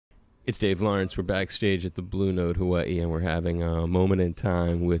It's Dave Lawrence. We're backstage at the Blue Note, Hawaii, and we're having a moment in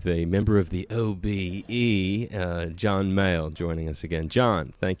time with a member of the OBE, John Mayall, joining us again.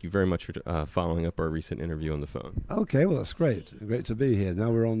 John, thank you very much for following up our recent interview on the phone. Okay, well, that's great. Great to be here.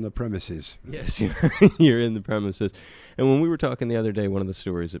 Now we're on the premises. Yes, you're in the premises. And when we were talking the other day, one of the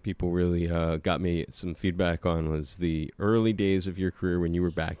stories that people really got me some feedback on was the early days of your career when you were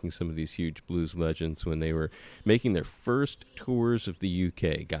backing some of these huge blues legends when they were making their first tours of the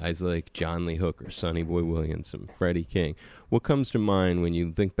UK. Guys like John Lee Hooker, Sonny Boy Williams, and Freddie King. What comes to mind when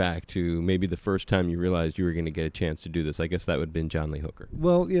you think back to maybe the first time you realized you were going to get a chance to do this? I guess that would have been John Lee Hooker.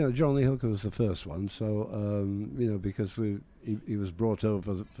 Well, John Lee Hooker was the first one. So, because he was brought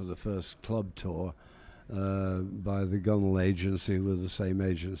over for the first club tour by the Gunnell agency, who was the same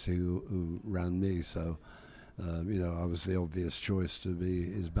agency who ran me. So, I was the obvious choice to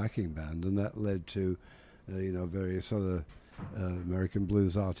be his backing band, and that led to, various other American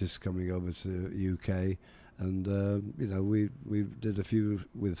blues artists coming over to UK, and we did a few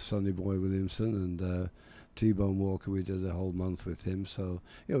with Sonny Boy Williamson and T-Bone Walker. We did a whole month with him, so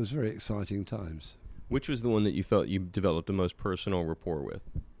it was very exciting times. Which was the one that you felt you developed the most personal rapport with?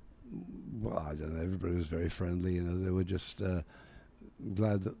 Well, I don't know. Everybody was very friendly. They were just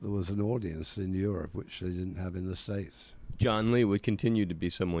glad that there was an audience in Europe, which they didn't have in the States. John Lee would continue to be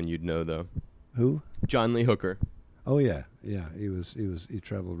someone you'd know, though. Who? John Lee Hooker. Oh yeah. He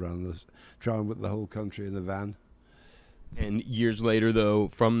traveled with the whole country in a van. And years later, though,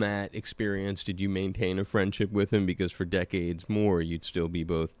 from that experience, did you maintain a friendship with him? Because for decades more, you'd still be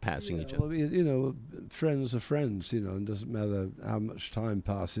both passing each other. Well, friends are friends. It doesn't matter how much time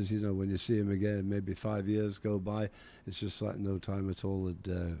passes. When you see him again, maybe 5 years go by, it's just like no time at all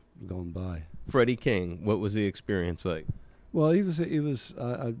had gone by. Freddie King, what was the experience like? Well, he was.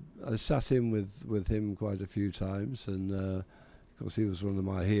 I sat in with him quite a few times, and of course he was one of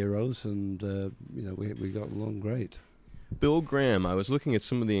my heroes, and we got along great. Bill Graham, I was looking at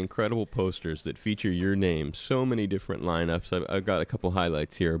some of the incredible posters that feature your name, so many different lineups. I've got a couple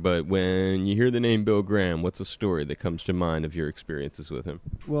highlights here, but when you hear the name Bill Graham, what's a story that comes to mind of your experiences with him?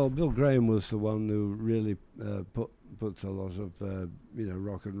 Well, Bill Graham was the one who really put a lot of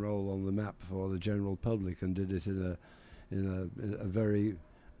rock and roll on the map for the general public, and did it in a very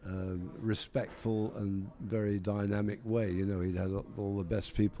respectful and very dynamic way. He'd had all the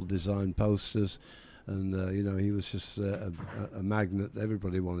best people design posters, and he was just a magnet.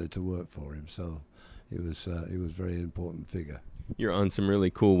 Everybody wanted to work for him, so he was a very important figure. You're on some really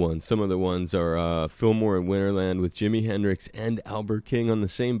cool ones. Some of the ones are Fillmore in Winterland with Jimi Hendrix and Albert King on the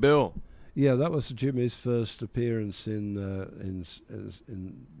same bill. Yeah, that was Jimmy's first appearance in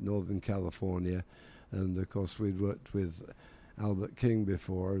Northern California. And of course, we'd worked with Albert King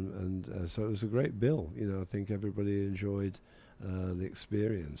before, and so it was a great bill. I think everybody enjoyed the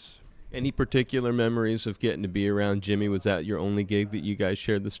experience. Any particular memories of getting to be around Jimmy? Was that your only gig that you guys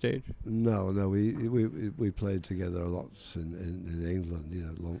shared the stage? No, we played together a lot in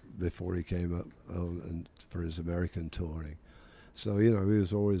England. Long before he came up and for his American touring. So he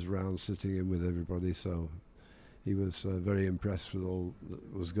was always around, sitting in with everybody. So he was very impressed with all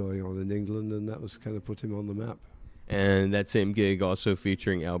that was going on in England, and that was kind of put him on the map. And that same gig also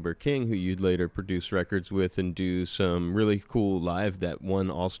featuring Albert King, who you'd later produce records with and do some really cool live, that one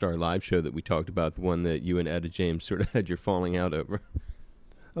All-Star Live show that we talked about, the one that you and Etta James sort of had your falling out over.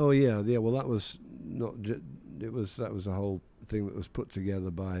 Oh, yeah. Well, that was that was a whole thing that was put together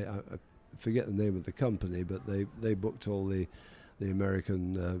by, I forget the name of the company, but they booked all the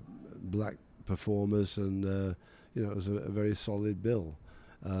American black performers, and it was a very solid bill.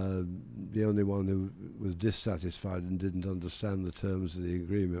 The only one who was dissatisfied and didn't understand the terms of the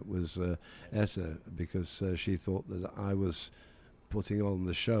agreement was Etta, because she thought that I was putting on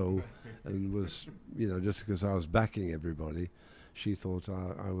the show, and was, just because I was backing everybody, she thought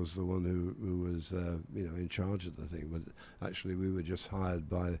I was the one who was, in charge of the thing. But actually, we were just hired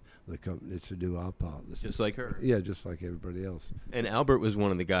by the company to do our part. Just like her? Yeah, just like everybody else. And Albert was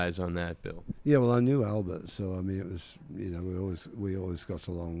one of the guys on that bill. Yeah, well, I knew Albert, so it was, we always got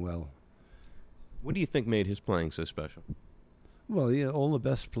along well. What do you think made his playing so special? Well, all the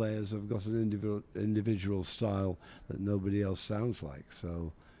best players have got an individual style that nobody else sounds like,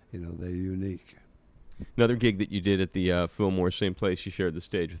 so they're unique. Another gig that you did at the Fillmore, same place you shared the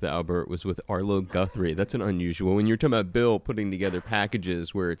stage with Albert, was with Arlo Guthrie. That's an unusual. When you're talking about Bill putting together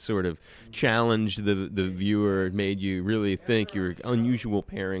packages where it sort of challenged the viewer, made you really think you were unusual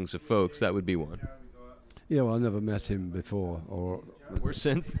pairings of folks, that would be one. Yeah, well, I never met him before, or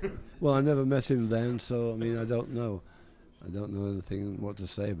since. Well, I never met him then, so I don't know anything what to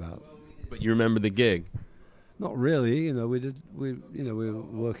say about. But you remember the gig? Not really. We were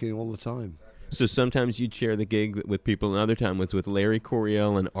working all the time. So sometimes you'd share the gig with people, and other time was with Larry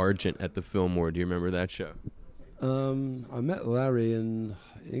Coryell and Argent at the Fillmore. Do you remember that show? I met Larry in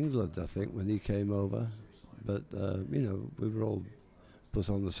England, I think, when he came over. But, we were all put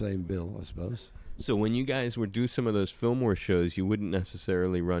on the same bill, I suppose. So when you guys would do some of those Fillmore shows, you wouldn't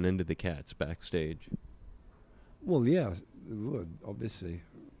necessarily run into the Cats backstage. Well, yeah, we would, obviously.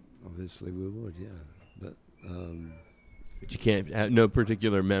 Obviously we would, yeah. But But you can't have no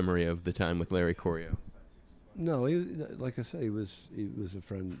particular memory of the time with Larry Coryell. no, like I say, he was a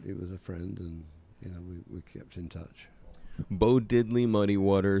friend. He was a friend, and we kept in touch. Bo Diddley, Muddy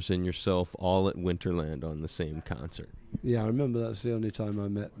Waters, and yourself all at Winterland on the same concert. Yeah, I remember that's the only time I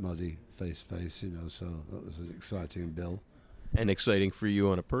met Muddy face to face. So that was an exciting bill. And exciting for you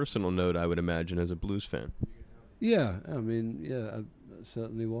on a personal note, I would imagine, as a blues fan. Yeah, I mean, it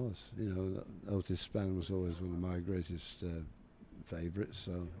certainly was. Otis Spann was always one of my greatest favourites,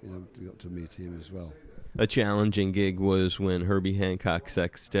 so we got to meet him as well. A challenging gig was when Herbie Hancock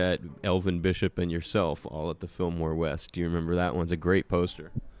Sextet, Elvin Bishop, and yourself all at the Fillmore West. Do you remember that one's a great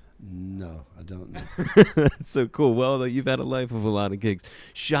poster? No, I don't know. That's so cool. Well, you've had a life of a lot of gigs.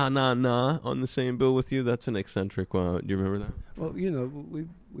 Sha Na Na on the same bill with you. That's an eccentric one. Do you remember that? Well,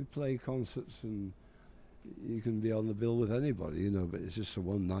 we play concerts, and you can be on the bill with anybody, but it's just a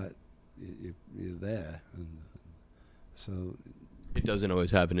one night you're there, and so It doesn't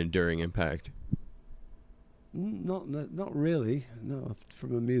always have an enduring impact. Not really. No,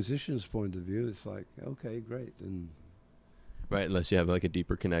 from a musician's point of view, it's like, okay, great, and Right, unless you have like a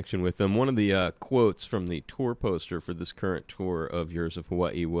deeper connection with them. One of the quotes from the tour poster for this current tour of yours of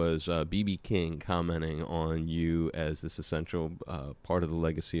Hawaii was B.B. King commenting on you as this essential part of the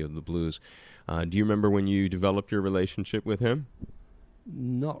legacy of the blues. Do you remember when you developed your relationship with him?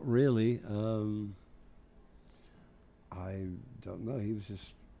 not really. I don't know. He was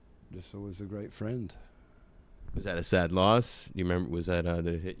just always a great friend. Was that a sad loss? Do you remember? Was that did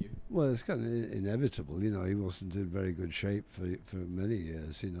it hit you? Well, it's kind of inevitable. He wasn't in very good shape for many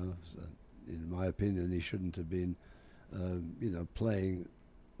years. So, in my opinion, he shouldn't have been, playing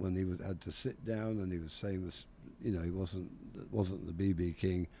when he had to sit down, and he was saying this. He wasn't the B.B.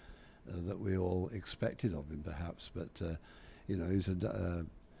 King that we all expected of him, perhaps. But he's a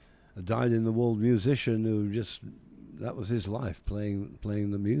dyed-in-the-wool musician who that was his life, playing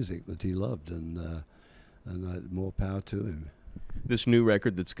the music that he loved, and more power to him. This new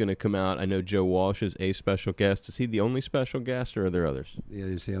record that's going to come out, I know Joe Walsh is a special guest. Is he the only special guest, or are there others? Yeah,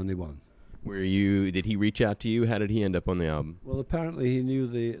 he's the only one. Did he reach out to you? How did he end up on the album? Well, apparently he knew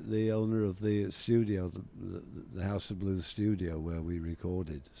the owner of the studio, the House of Blues studio where we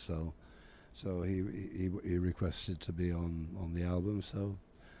recorded. So he requested to be on the album. So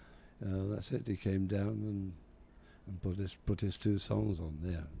that's it. He came down and put his two songs on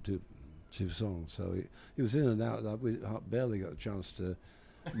there. Two songs. So he was in and out. We barely got a chance to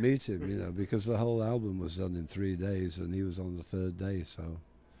meet him, because the whole album was done in 3 days, and he was on the third day. So,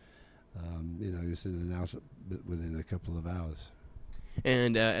 he was in and out within a couple of hours.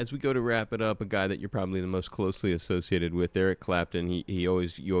 And as we go to wrap it up, a guy that you're probably the most closely associated with, Eric Clapton. You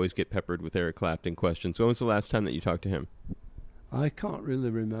always get peppered with Eric Clapton questions. When was the last time that you talked to him? I can't really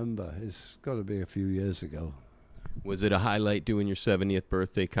remember. It's got to be a few years ago. Was it a highlight doing your 70th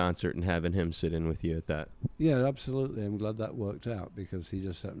birthday concert and having him sit in with you at that? Yeah, absolutely. I'm glad that worked out, because he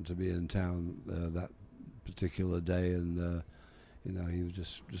just happened to be in town that particular day, and he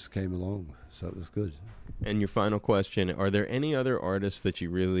just came along, so it was good. And your final question, are there any other artists that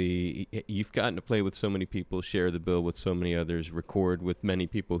you've gotten to play with so many people, share the bill with so many others, record with many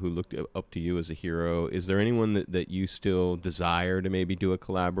people who looked up to you as a hero? Is there anyone that you still desire to maybe do a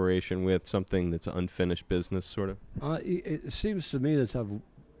collaboration with, something that's unfinished business, sort of? It seems to me that I've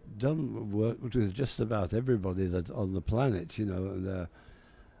done work with just about everybody that's on the planet, and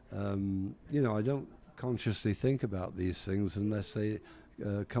I don't consciously think about these things unless they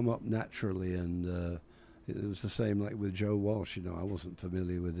come up naturally, and it was the same like with Joe Walsh. I wasn't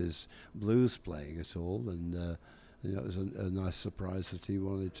familiar with his blues playing at all, and it was a nice surprise that he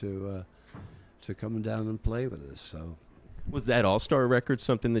wanted to come down and play with us. So, was that All-Star record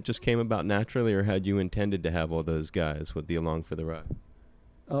something that just came about naturally, or had you intended to have all those guys with the Along for the Ride?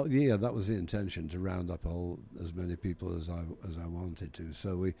 Oh yeah, that was the intention, to round up as many people as I wanted to.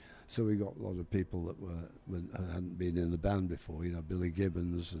 So we got a lot of people that hadn't been in the band before. Billy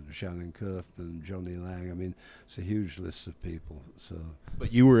Gibbons and Shannon Kerf and Johnny Lang. I mean, it's a huge list of people. So,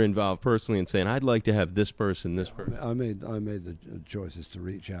 but you were involved personally in saying, "I'd like to have this person, this person." I made the choices to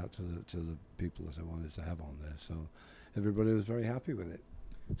reach out to the people that I wanted to have on there. So everybody was very happy with it.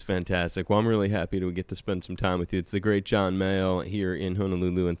 It's fantastic. Well, I'm really happy to get to spend some time with you. It's the great John Mayall here in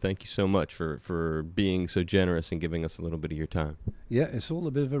Honolulu, and thank you so much for being so generous and giving us a little bit of your time. Yeah, it's all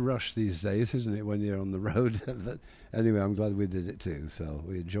a bit of a rush these days, isn't it, when you're on the road? But anyway, I'm glad we did it too. So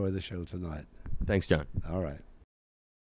we enjoy the show tonight. Thanks, John. All right.